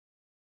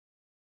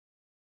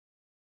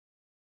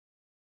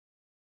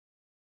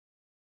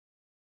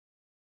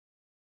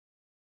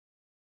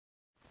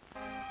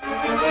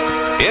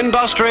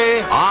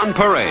Industry on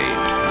Parade.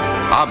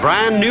 A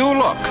brand new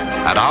look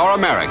at our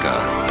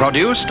America,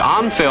 produced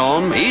on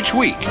film each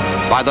week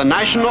by the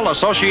National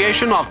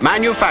Association of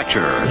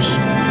Manufacturers.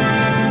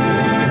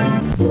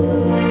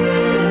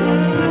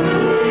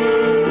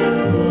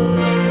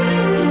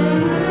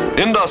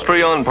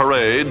 Industry on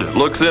Parade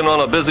looks in on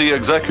a busy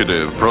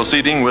executive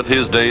proceeding with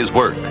his day's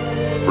work,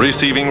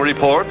 receiving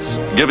reports,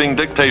 giving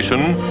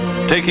dictation,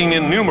 taking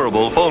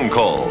innumerable phone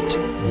calls.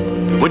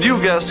 Would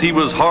you guess he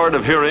was hard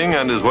of hearing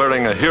and is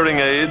wearing a hearing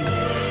aid?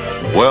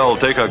 Well,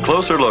 take a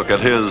closer look at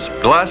his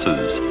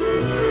glasses.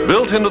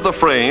 Built into the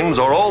frames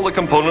are all the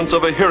components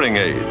of a hearing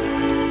aid.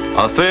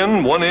 A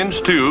thin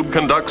 1-inch tube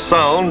conducts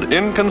sound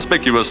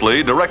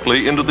inconspicuously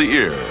directly into the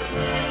ear.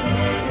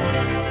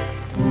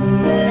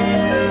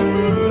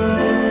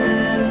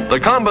 The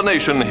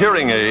combination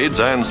hearing aids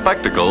and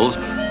spectacles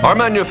are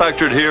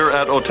manufactured here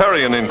at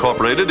Otarion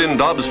Incorporated in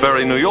Dobbs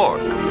Ferry, New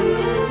York.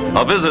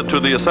 A visit to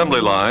the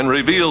assembly line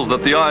reveals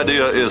that the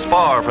idea is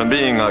far from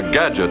being a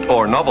gadget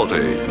or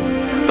novelty.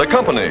 The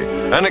company,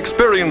 an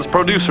experienced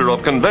producer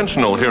of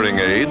conventional hearing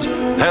aids,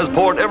 has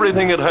poured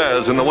everything it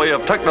has in the way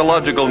of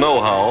technological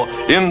know-how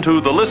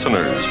into the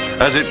listeners,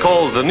 as it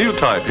calls the new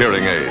type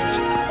hearing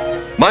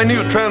aids.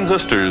 Minute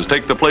transistors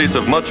take the place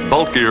of much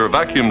bulkier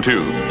vacuum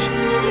tubes.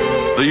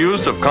 The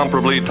use of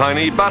comparably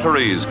tiny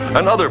batteries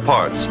and other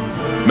parts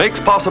makes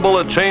possible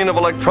a chain of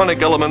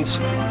electronic elements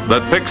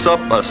that picks up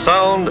a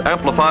sound,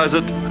 amplifies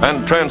it,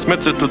 and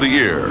transmits it to the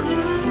ear.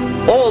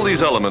 All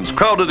these elements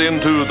crowded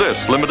into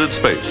this limited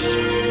space.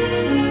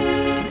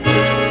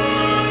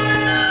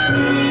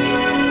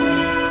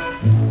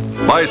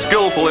 By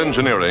skillful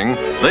engineering,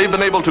 they've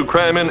been able to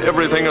cram in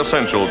everything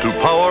essential to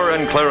power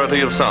and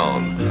clarity of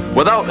sound,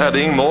 without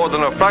adding more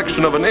than a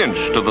fraction of an inch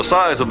to the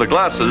size of the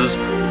glasses,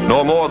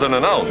 nor more than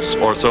an ounce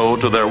or so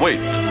to their weight.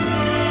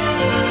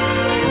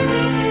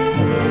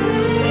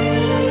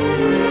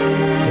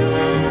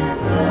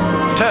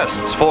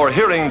 Tests for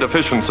hearing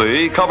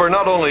deficiency cover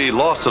not only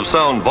loss of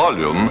sound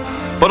volume,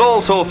 but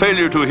also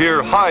failure to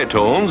hear high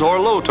tones or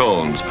low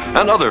tones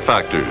and other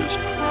factors.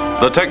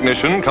 The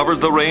technician covers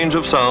the range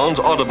of sounds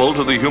audible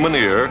to the human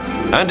ear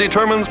and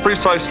determines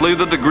precisely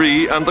the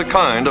degree and the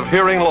kind of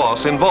hearing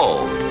loss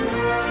involved.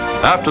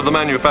 After the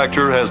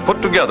manufacturer has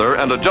put together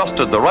and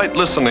adjusted the right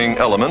listening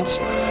elements,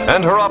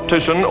 and her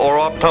optician or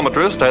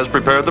optometrist has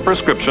prepared the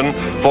prescription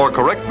for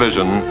correct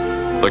vision,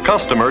 the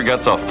customer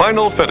gets a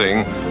final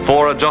fitting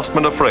for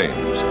adjustment of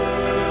frames.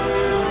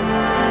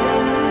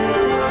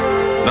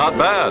 Not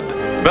bad.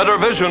 Better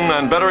vision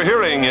and better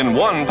hearing in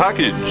one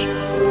package.